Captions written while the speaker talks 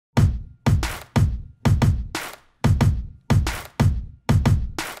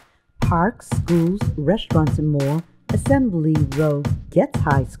parks, schools, restaurants, and more, Assembly Row gets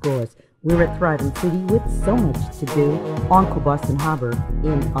high scores. We're a thriving city with so much to do. Uncle Boston Harbor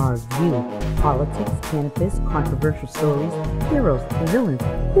in our view. Politics, cannabis, controversial stories, heroes, villains.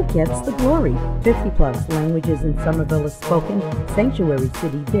 Who gets the glory? 50 plus languages in Somerville is spoken. Sanctuary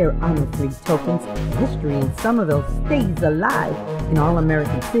city, there are no free tokens. History in Somerville stays alive. In All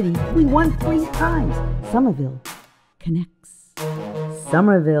American City, we won 3 times. Somerville connects.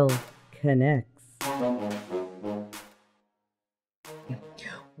 Somerville connects.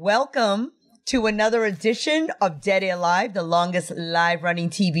 Welcome to another edition of Dead Air Live, the longest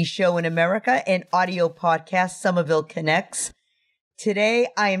live-running TV show in America and audio podcast, Somerville Connects. Today,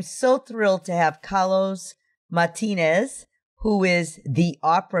 I am so thrilled to have Carlos Martinez, who is the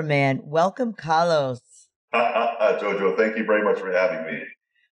opera man. Welcome, Carlos. Jojo, thank you very much for having me.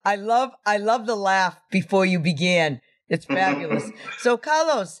 I love the laugh before you began. It's fabulous. So,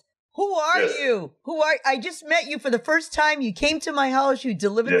 Carlos, who are you? I just met you for the first time. You came to my house. You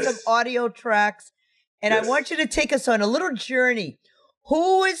delivered some audio tracks. And I want you to take us on a little journey.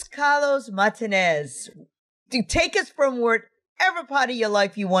 Who is Carlos Martinez? To take us from whatever part of your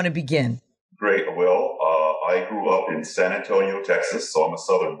life you want to begin. Great. Well, I grew up in San Antonio, Texas, so I'm a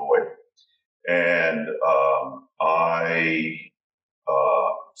Southern boy. And I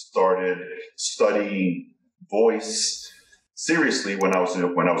started studying voice seriously when I was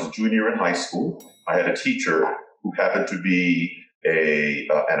a junior in high school. I had a teacher who happened to be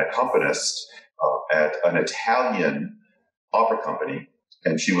an accompanist at an Italian opera company,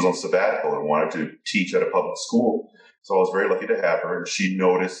 and she was on sabbatical and wanted to teach at a public school. So I was very lucky to have her, and she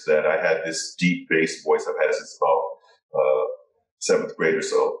noticed that I had this deep bass voice I've had since about 7th grade or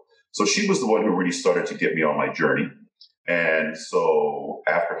so. So she was the one who really started to get me on my journey. And so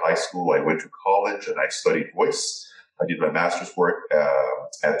after high school, I went to college and I studied voice. I did my master's work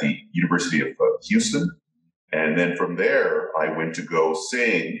at the University of Houston. And then from there, I went to go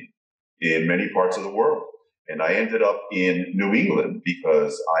sing in many parts of the world. And I ended up in New England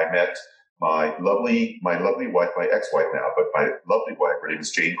because I met my lovely wife, my ex-wife now, but my lovely wife, her name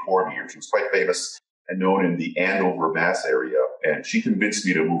is Jane Cormier. She was quite famous and known in the Andover, Mass area. And she convinced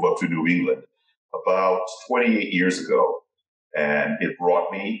me to move up to New England about 28 years ago. And it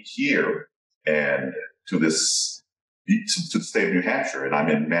brought me here and to the state of New Hampshire, and I'm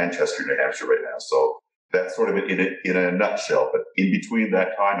in Manchester, New Hampshire right now. So that's sort of it in a nutshell. But in between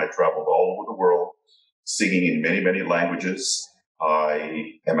that time, I traveled all over the world, singing in many, many languages.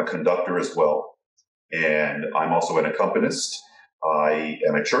 I am a conductor as well, and I'm also an accompanist. I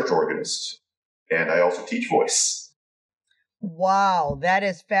am a church organist, and I also teach voice. Wow, that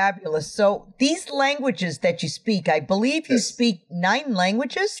is fabulous. So these languages that you speak, I believe you speak 9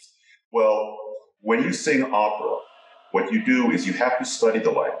 languages? Well, when you sing opera, what you do is you have to study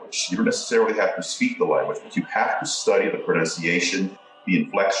the language. You don't necessarily have to speak the language, but you have to study the pronunciation, the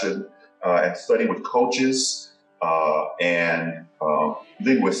inflection, and study with coaches and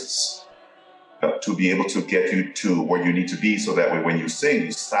linguists to be able to get you to where you need to be so that way when you sing,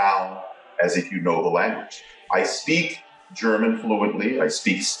 you sound as if you know the language. I speak German fluently. I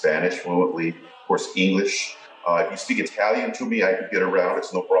speak Spanish fluently. Of course, English. If you speak Italian to me, I could get around.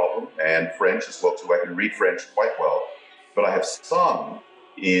 It's no problem. And French as well, too. I can read French quite well. But I have sung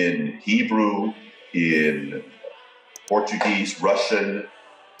in Hebrew, in Portuguese, Russian,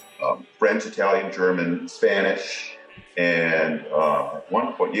 French, Italian, German, Spanish, and at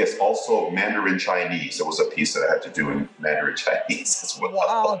one point, also Mandarin Chinese. There was a piece that I had to do in Mandarin Chinese as well.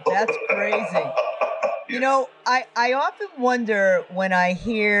 Wow, that's crazy. You know, I often wonder when I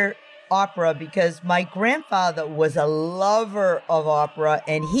hear opera, because my grandfather was a lover of opera,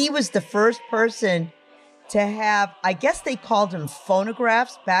 and he was the first person to have, I guess they called them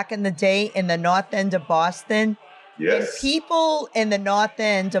phonographs back in the day in the North End of Boston. Yes. And people in the North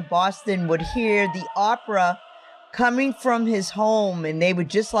End of Boston would hear the opera coming from his home, and they would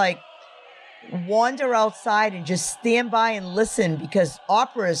just wander outside and just stand by and listen, because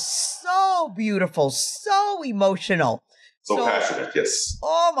opera is so beautiful, so emotional. So passionate, yes.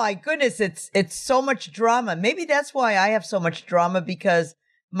 Oh my goodness, it's so much drama. Maybe that's why I have so much drama, because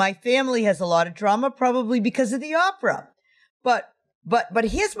my family has a lot of drama, probably because of the opera. But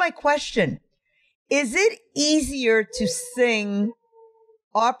here's my question. Is it easier to sing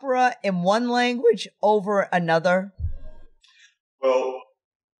opera in one language over another? Well,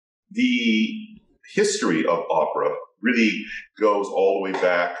 the history of opera really goes all the way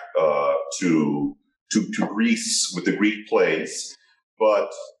back to Greece with the Greek plays,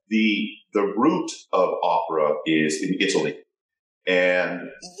 but the root of opera is in Italy.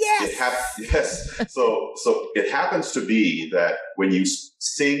 And yes. yes. So it happens to be that when you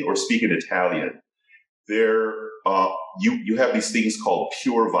sing or speak in Italian, there you have these things called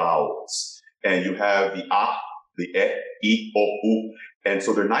pure vowels, and you have the a, the e, I, o, u, and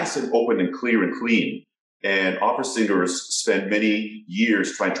so they're nice and open and clear and clean. And opera singers spend many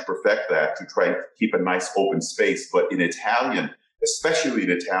years trying to perfect that, to try and keep a nice open space. But in Italian, especially in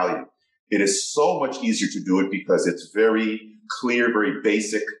Italian, it is so much easier to do it because it's very clear, very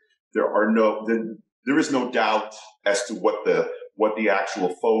basic. There is no doubt as to what the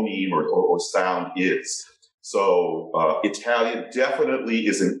actual phoneme or sound is. So Italian definitely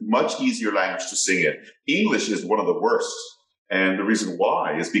is a much easier language to sing in. English is one of the worst. And the reason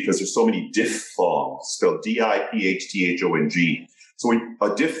why is because there's so many diphthongs, spelled D-I-P-H-T-H-O-N-G. So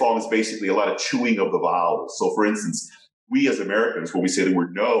a diphthong is basically a lot of chewing of the vowels. So for instance, we as Americans, when we say the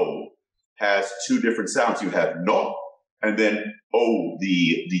word no, has two different sounds. You have no, and then oh,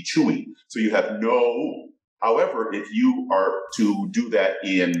 the chewing. So you have no. However, if you are to do that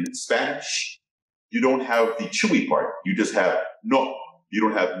in Spanish, you don't have the chewy part. You just have no. You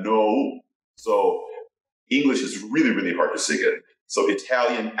don't have no. So English is really, really hard to sing in. So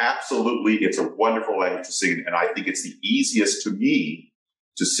Italian, absolutely, it's a wonderful language to sing in, and I think it's the easiest to me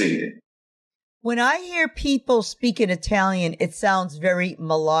to sing in. When I hear people speak in Italian, it sounds very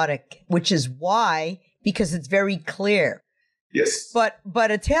melodic, which is why, because it's very clear. Yes. But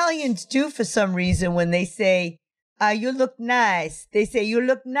Italians do, for some reason, when they say, you look nice, they say, you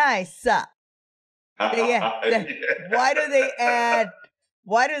look nice. Why do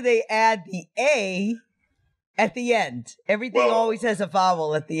they add the A at the end? Everything always has a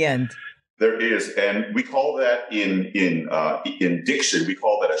vowel at the end. There is, and we call that in diction, we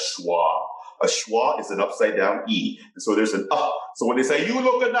call that a schwa. A schwa is an upside down E. And so there's an So when they say, you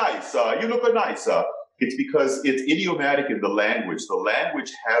look a nice, it's because it's idiomatic in the language. The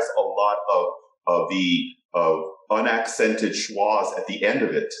language has a lot of unaccented schwas at the end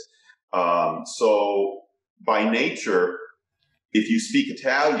of it. So by nature, if you speak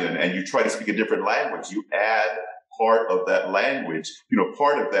Italian and you try to speak a different language, you add part of that language,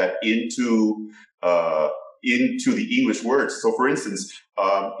 part of that into the English words. So for instance,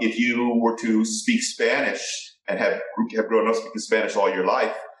 if you were to speak Spanish and have grown up speaking Spanish all your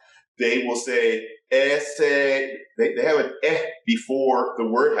life, they will say, ese, they have an before the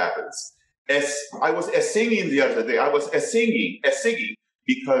word happens. I was singing the other day. I was singing,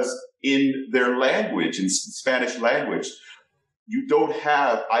 because in their language, in Spanish language, you don't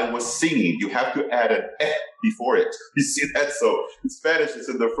have I was singing. You have to add an before it. You see that? So in Spanish, it's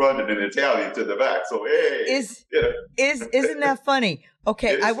in the front, and in Italian, it's in the back. So hey, isn't that funny?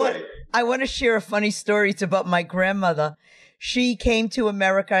 Okay, I want to share a funny story. It's about my grandmother. She came to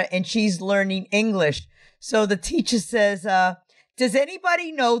America and she's learning English. So the teacher says, does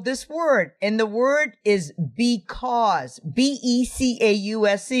anybody know this word? And the word is because,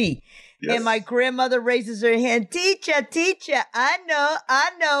 B-E-C-A-U-S-E. Yes. And my grandmother raises her hand, teacher, I know.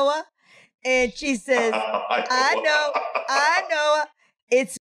 And she says, I know.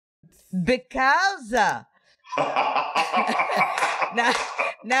 It's because.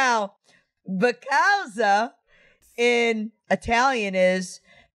 now, because in Italian is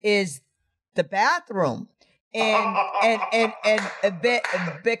the bathroom. And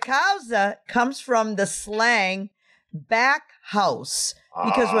because comes from the slang back house.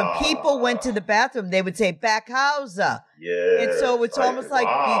 Because when people went to the bathroom, they would say back house. Yeah. And so it's almost like,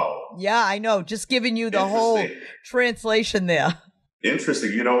 yeah, I know. Just giving you the whole translation there.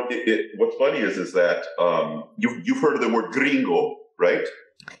 Interesting. What's funny is that you've heard of the word gringo, right?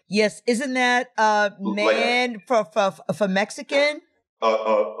 Yes. Isn't that man for Mexican?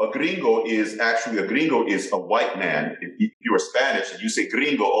 A gringo is a white man. If you are Spanish and you say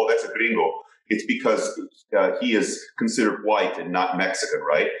gringo, oh, that's a gringo. It's because he is considered white and not Mexican,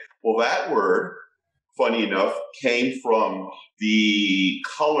 right? Well, that word, funny enough, came from the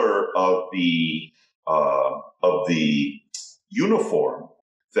color of the uniform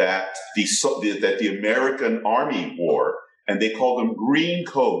that the American Army wore, and they called them green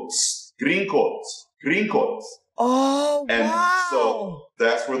coats. Oh, and wow. So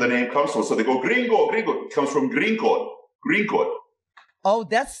that's where the name comes from. So they go gringo. It comes from green coat. Oh,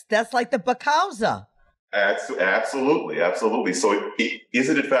 that's like the Bacauza. Absolutely. So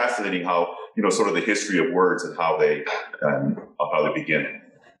isn't it fascinating how, sort of the history of words and how they begin?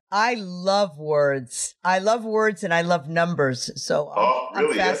 I love words. And I love numbers. So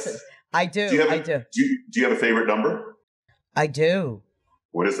really? I'm fascinated. Yes. I do. Do you have a favorite number? I do.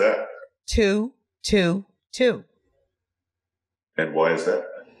 What is that? 222. And why is that?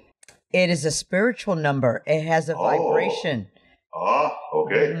 It is a spiritual number. It has a vibration. Ah,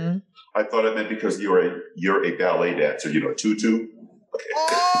 okay. Mm-hmm. I thought it meant because you're a ballet dancer, tutu.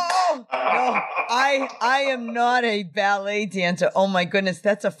 Oh no, I am not a ballet dancer. Oh my goodness,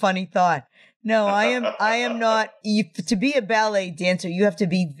 that's a funny thought. No, I am not. To be a ballet dancer, you have to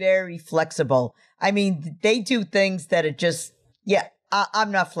be very flexible. I mean, they do things that are just, yeah,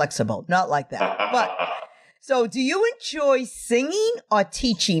 I'm not flexible, not like that. But so, do you enjoy singing or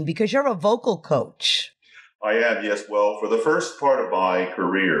teaching? Because you're a vocal coach. I am, yes. Well, for the first part of my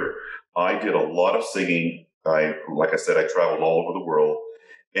career, I did a lot of singing. Like I said, I traveled all over the world.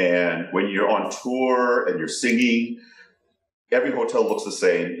 And when you're on tour and you're singing, every hotel looks the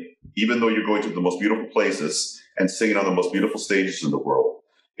same, even though you're going to the most beautiful places and singing on the most beautiful stages in the world.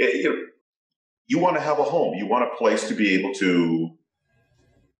 You want to have a home. You want a place to be able to,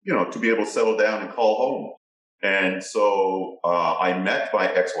 to be able to settle down and call home. And so I met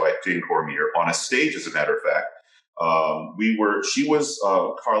my ex-wife, Jane Cormier, on a stage, as a matter of fact. She was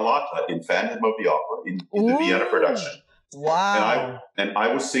Carlotta in Phantom of the Opera in the Vienna production. Wow. And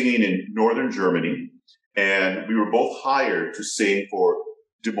I was singing in northern Germany, and we were both hired to sing for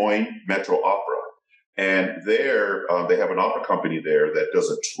Des Moines Metro Opera. And there, they have an opera company there that does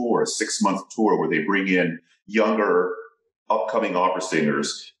a tour, a 6-month tour, where they bring in younger, upcoming opera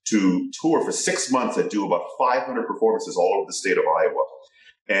singers to tour for 6 months and do about 500 performances all over the state of Iowa.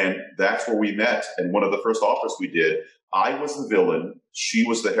 And that's where we met. And one of the first operas we did, I was the villain, she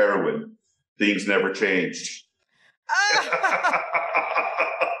was the heroine. Things never changed.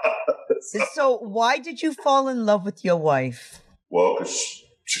 So why did you fall in love with your wife? Well, because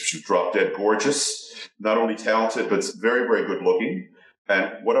she's drop dead gorgeous, not only talented, but very, very good looking.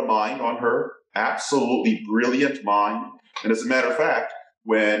 And what a mind on her. Absolutely brilliant mind. And as a matter of fact,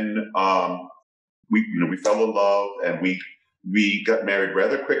 when we fell in love and we got married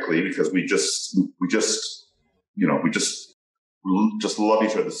rather quickly because we just love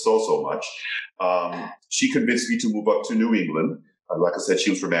each other so much. She convinced me to move up to New England. Like I said,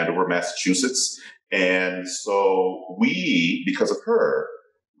 she was from Andover, Massachusetts. And so because of her,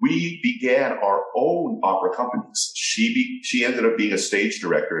 we began our own opera companies. She ended up being a stage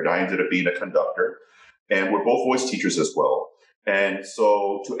director and I ended up being a conductor. And we're both voice teachers as well. And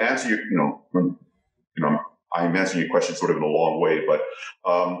so to answer I'm answering your question sort of in a long way, but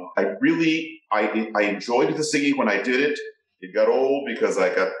I enjoyed the singing when I did it. It got old because I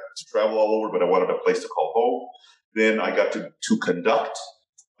got to travel all over, but I wanted a place to call home. Then I got to conduct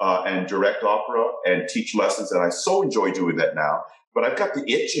and direct opera and teach lessons, and I so enjoy doing that now. But I've got the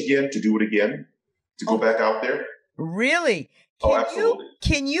itch again to do it again, to go back out there. Really? Absolutely.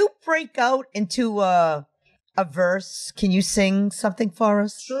 Can you break out into a verse? Can you sing something for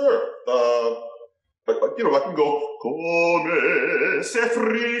us? Sure. I can go, come se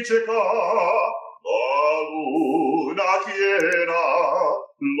friceca la luna piena,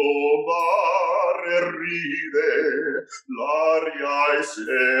 lo mare ride, l'aria è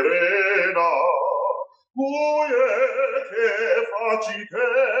serena, vuoi che facci te,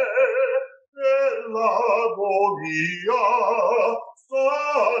 della Bovia,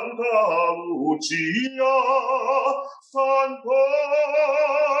 Santa Lucia, Santa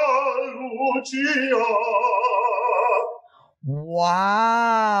Lucia.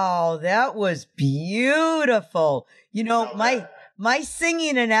 Wow, that was beautiful. My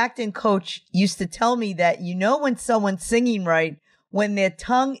singing and acting coach used to tell me that when someone's singing right, when their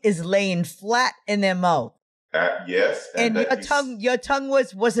tongue is laying flat in their mouth. Yes. And your tongue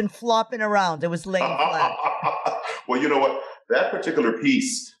wasn't flopping around. It was laying flat. Well, you know what? That particular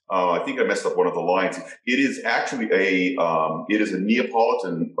piece, I think I messed up one of the lines. It is actually it is a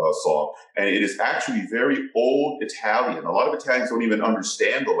Neapolitan song, and it is actually very old Italian. A lot of Italians don't even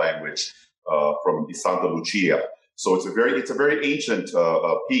understand the language from the Santa Lucia. So it's a very ancient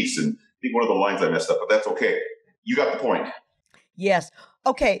piece, and I think one of the lines I messed up, but that's okay. You got the point. Yes.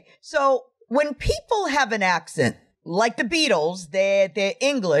 Okay. So when people have an accent, like the Beatles, they're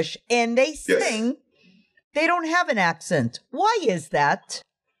English, and they sing. Yes. They don't have an accent. Why is that?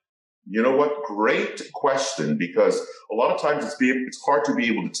 You know what? Great question, because a lot of times it's hard to be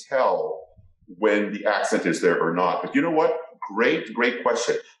able to tell when the accent is there or not. But you know what? Great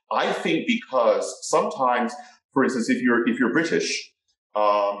question. I think because sometimes, for instance, if you're British,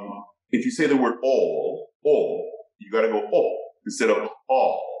 if you say the word all, you got to go all instead of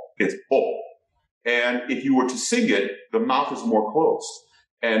all. It's all. And if you were to sing it, the mouth is more closed.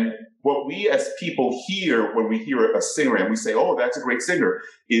 And what we as people hear when we hear a singer and we say, oh, that's a great singer,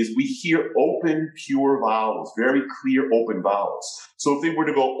 is we hear open, pure vowels, very clear, open vowels. So if they were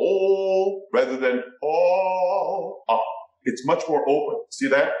to go oh rather than all, it's much more open. See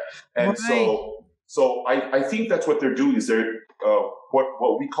that? And right. so I think that's what they're doing is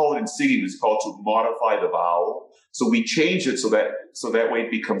what we call it in singing is called to modify the vowel. So we change it so that way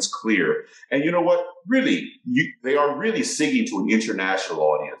it becomes clear. And you know what? Really, they are really singing to an international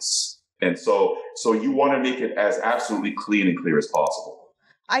audience. And so you want to make it as absolutely clean and clear as possible.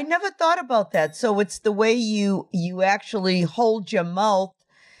 I never thought about that. So it's the way you actually hold your mouth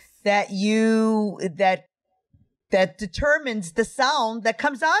that determines the sound that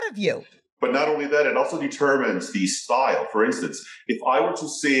comes out of you. But not only that, it also determines the style. For instance, if I were to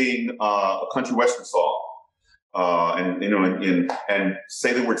sing a country western song, and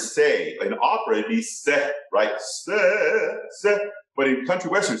say the word "say" in opera, it'd be "say," right? Say. But in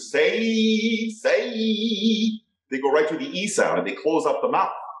country western, say, they go right to the E sound and they close up the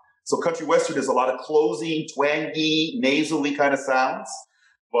mouth. So country western is a lot of closing, twangy, nasally kind of sounds.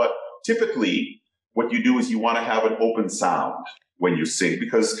 But typically, what you do is you want to have an open sound when you sing,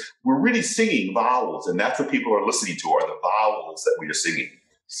 because we're really singing vowels, and that's what people are listening to, are the vowels that we are singing.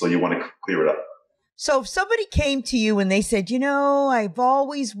 So you want to clear it up. So if somebody came to you and they said, I've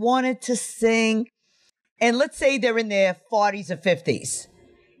always wanted to sing, and let's say they're in their 40s or 50s,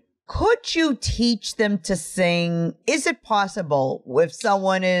 could you teach them to sing? Is it possible if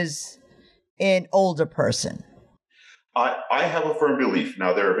someone is an older person? I have a firm belief.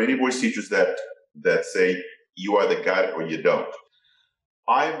 Now, there are many voice teachers that say you either got it or you don't.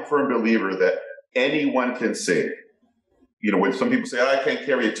 I'm a firm believer that anyone can sing. When some people say, I can't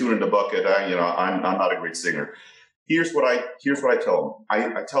carry a tune in the bucket, I'm not a great singer. Here's what I tell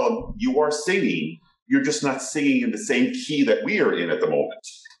them. I tell them, you are singing. You're just not singing in the same key that we are in at the moment.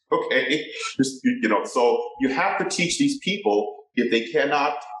 Okay? So you have to teach these people, if they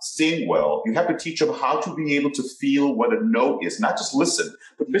cannot sing well, you have to teach them how to be able to feel what a note is. Not just listen,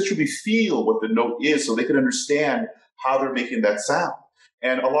 but literally feel what the note is so they can understand how they're making that sound.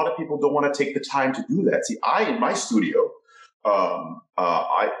 And a lot of people don't want to take the time to do that. See, in my studio,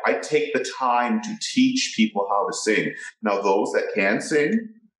 I take the time to teach people how to sing. Now, those that can sing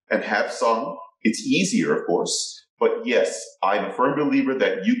and have sung, it's easier, of course. But yes, I'm a firm believer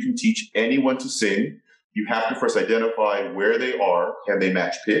that you can teach anyone to sing. You have to first identify where they are. Can they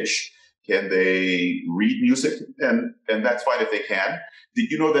match pitch? Can they read music? And that's fine if they can.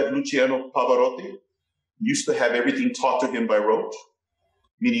 Did you know that Luciano Pavarotti used to have everything taught to him by rote?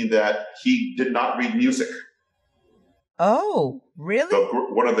 Meaning that he did not read music. Oh, really?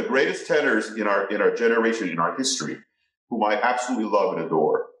 One of the greatest tenors in our generation, in our history, whom I absolutely love and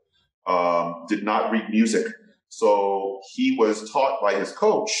adore, did not read music. So he was taught by his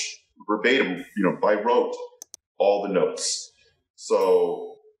coach verbatim, by rote, all the notes.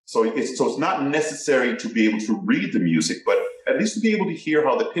 So it's not necessary to be able to read the music, but at least to be able to hear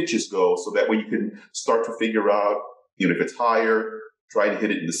how the pitches go, so that way you can start to figure out, if it's higher, try to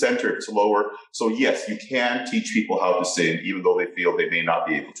hit it in the center, if it's lower. So yes, you can teach people how to sing, even though they feel they may not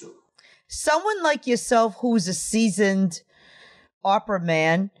be able to. Someone like yourself, who's a seasoned opera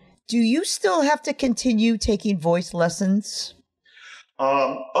man, do you still have to continue taking voice lessons?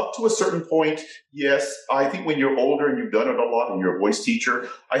 Up to a certain point, yes. I think when you're older and you've done it a lot and you're a voice teacher,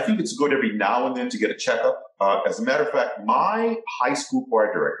 I think it's good every now and then to get a checkup. As a matter of fact, my high school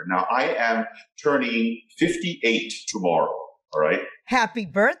choir director, now I am turning 58 tomorrow, all right? Happy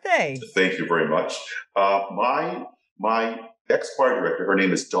birthday. Thank you very much. My ex-choir director, her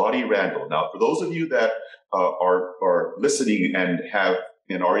name is Dottie Randall. Now, for those of you that are listening and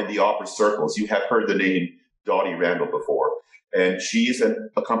are in the opera circles, you have heard the name Dottie Randall before. And she is an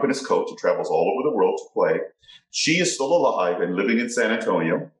accompanist coach who travels all over the world to play. She is still alive and living in San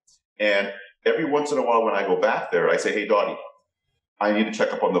Antonio. And every once in a while when I go back there, I say, hey, Dottie, I need to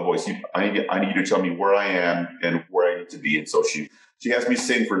check up on the voice. I need you to tell me where I am and where I need to be. And so she has me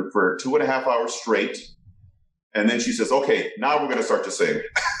sing for 2.5 hours straight. And then she says, okay, now we're going to start to sing.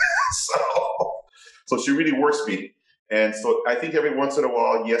 So she really works me. And so I think every once in a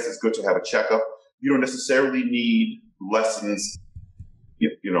while, yes, it's good to have a checkup. You don't necessarily need lessons,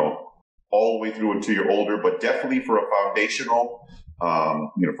 all the way through until you're older, but definitely for a foundational,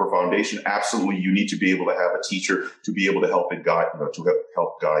 for foundation, absolutely, you need to be able to have a teacher to be able to help and guide,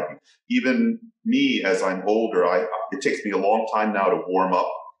 help guide you. Even me, as I'm older, it takes me a long time now to warm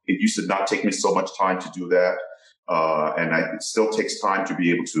up. It used to not take me so much time to do that, and it still takes time to be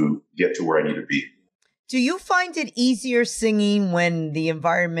able to get to where I need to be. Do you find it easier singing when the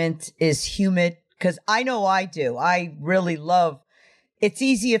environment is humid? Because I know I do. I really it's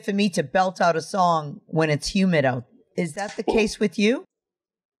easier for me to belt out a song when it's humid out. Is that the case with you?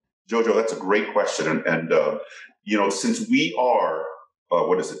 Jojo, that's a great question. And since we are,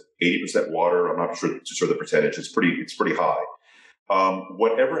 80% water, I'm not sure the percentage, it's pretty high.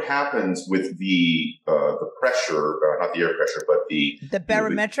 whatever happens with the pressure, not the air pressure, but the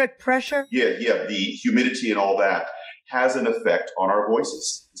barometric pressure. The humidity and all that has an effect on our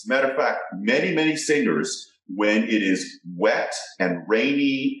voices. As a matter of fact, many singers, when it is wet and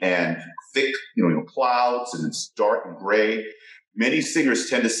rainy and thick, clouds and it's dark and gray, many singers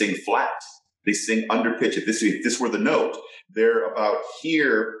tend to sing flat. They sing under pitch. If this were the note, they're about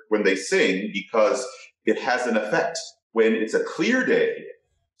here when they sing because it has an effect. When it's a clear day,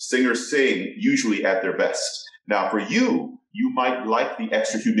 singers sing usually at their best. Now, for you might like the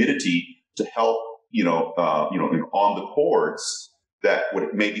extra humidity to help, on the chords that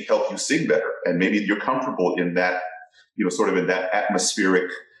would maybe help you sing better. And maybe you're comfortable in that, sort of in that atmospheric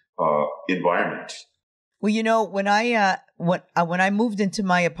environment. Well, when I moved into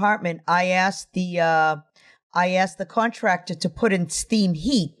my apartment, I asked the contractor to put in steam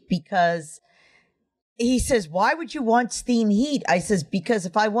heat because he says, "Why would you want steam heat?" I says, "Because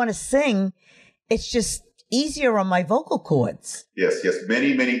if I want to sing, it's just easier on my vocal cords." Yes.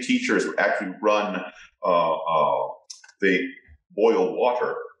 Many teachers actually run they boil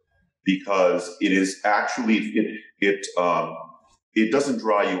water because it is actually it doesn't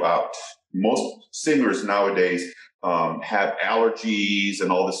dry you out. Most singers nowadays have allergies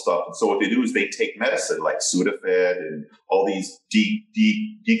and all this stuff. And so what they do is they take medicine like Sudafed and all these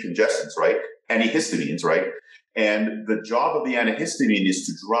decongestants, right? Antihistamines, right? And the job of the antihistamine is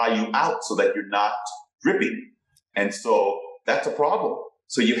to dry you out so that you're not dripping. And so that's a problem.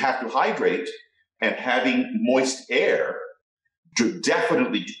 So you have to hydrate, and having moist air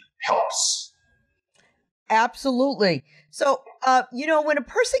definitely helps. Absolutely. So, when a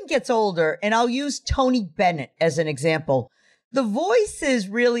person gets older, and I'll use Tony Bennett as an example, the voice is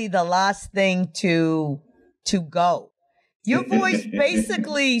really the last thing to go. Your voice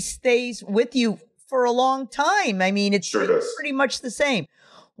basically stays with you for a long time. I mean, it's pretty much the same.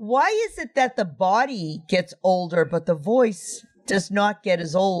 Why is it that the body gets older, but the voice does not get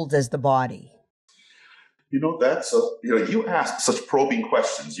as old as the body? You ask such probing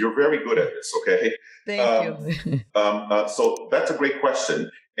questions. You're very good at this, okay? Thank you. So that's a great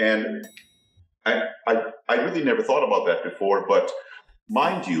question. And I really never thought about that before, but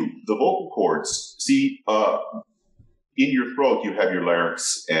mind you, the vocal cords, in your throat, you have your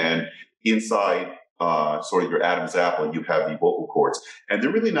larynx, and inside, your Adam's apple, you have the vocal cords. And they're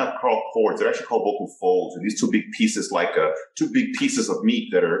really not called cords. They're actually called vocal folds. And these two big pieces, like two big pieces of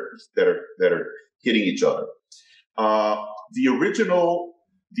meat that are hitting each other. The original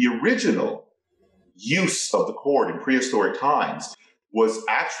use of the cord in prehistoric times was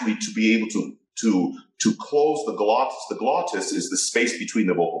actually to be able to close the glottis. The glottis is the space between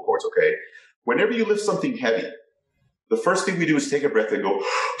the vocal cords, okay? Whenever you lift something heavy, the first thing we do is take a breath and go.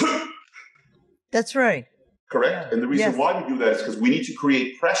 That's right. Correct? Yeah. And the reason why we do that is because we need to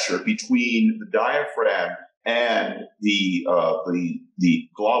create pressure between the diaphragm and the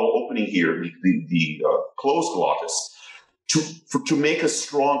glottal opening here, the closed glottis, to make us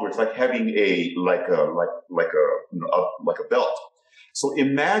stronger. It's like having a belt. So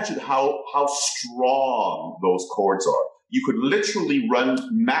imagine how strong those cords are. You could literally run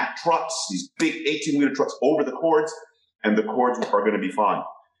Mack trucks, these big 18-wheeler trucks, over the cords, and the cords are going to be fine.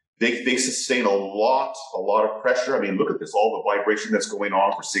 They sustain a lot of pressure. I mean, look at this, all the vibration that's going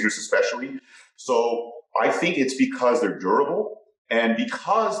on for singers especially. So I think it's because they're durable and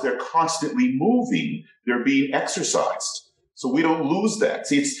because they're constantly moving, they're being exercised. So we don't lose that.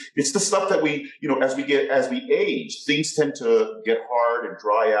 See, it's the stuff that we, as we age, things tend to get hard and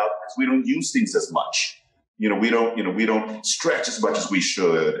dry out because we don't use things as much. We don't stretch as much as we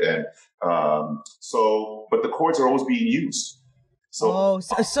should. And but the cords are always being used. So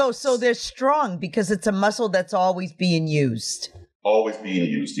they're strong because it's a muscle that's always being used. Always being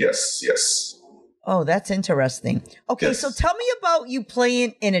used. Yes. Oh, that's interesting. Okay, yes. So tell me about you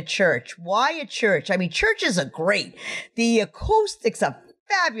playing in a church. Why a church? I mean, churches are great. The acoustics are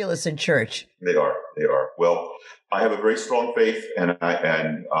fabulous in church. They are. Well, I have a very strong faith, and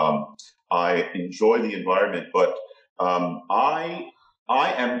I enjoy the environment. But I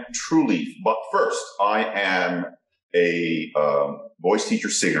am truly. But first, I am a voice teacher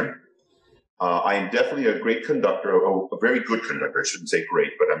singer. I am definitely a great conductor, a very good conductor. I shouldn't say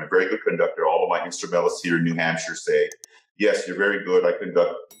great, but I'm a very good conductor. All of my instrumentalists here in New Hampshire say, yes, you're very good. I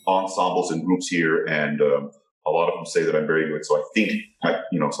conduct ensembles and groups here, and a lot of them say that I'm very good. So I think, I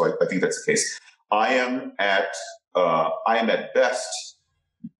think that's the case. I am at best,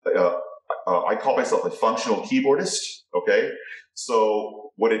 I call myself a functional keyboardist. Okay.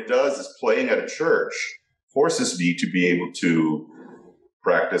 So what it does is playing at a church forces me to be able to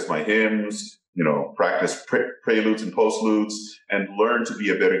practice my hymns, practice preludes and postludes, and learn to be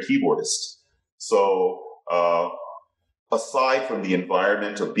a better keyboardist. So, aside from the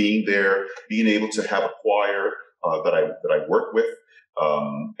environment of being there, being able to have a choir that I work with,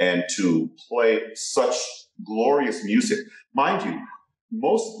 and to play such glorious music, mind you,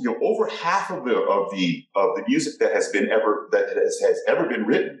 over half of the music that has ever been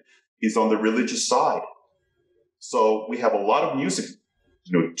written is on the religious side. So we have a lot of music,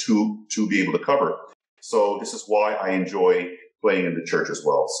 to be able to cover. So this is why I enjoy playing in the church as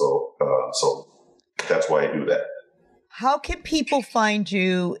well. So that's why I do that. How can people find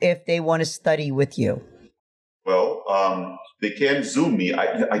you if they want to study with you? Well, they can Zoom me.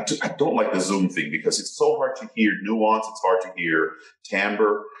 I don't like the Zoom thing because it's so hard to hear nuance. It's hard to hear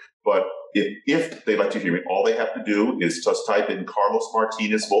timbre. But if they like to hear me, all they have to do is just type in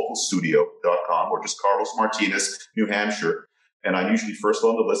carlosmartinezvocalstudio.com or just Carlos Martinez, New Hampshire. And I'm usually first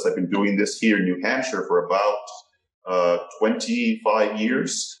on the list. I've been doing this here in New Hampshire for about 25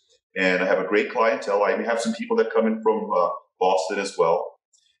 years. And I have a great clientele. I have some people that come in from Boston as well.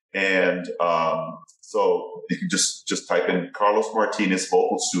 And so you can just type in Carlos Martinez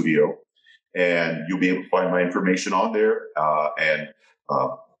Vocal Studio, and you'll be able to find my information on there. And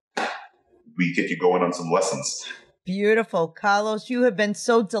we get you going on some lessons. Beautiful. Carlos, you have been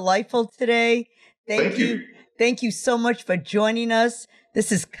so delightful today. Thank you. Thank you so much for joining us.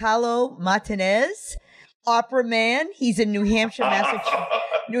 This is Carlo Martinez, opera man. He's in New Hampshire, Massachusetts.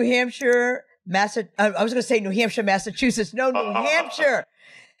 I was going to say New Hampshire, Massachusetts. No, New Hampshire.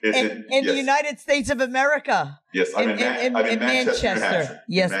 In the United States of America. Yes, I'm in Manchester.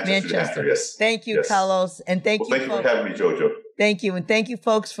 Yes, Manchester. Yes. Thank you, Carlos. And thank you for having me, Jojo. Thank you. And thank you,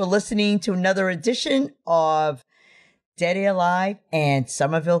 folks, for listening to another edition of Dead Air Live and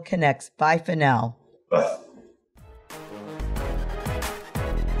Somerville Connects. Bye for now. Bye.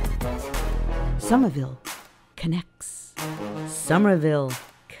 Somerville Connects. Somerville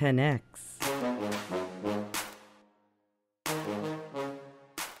Connects.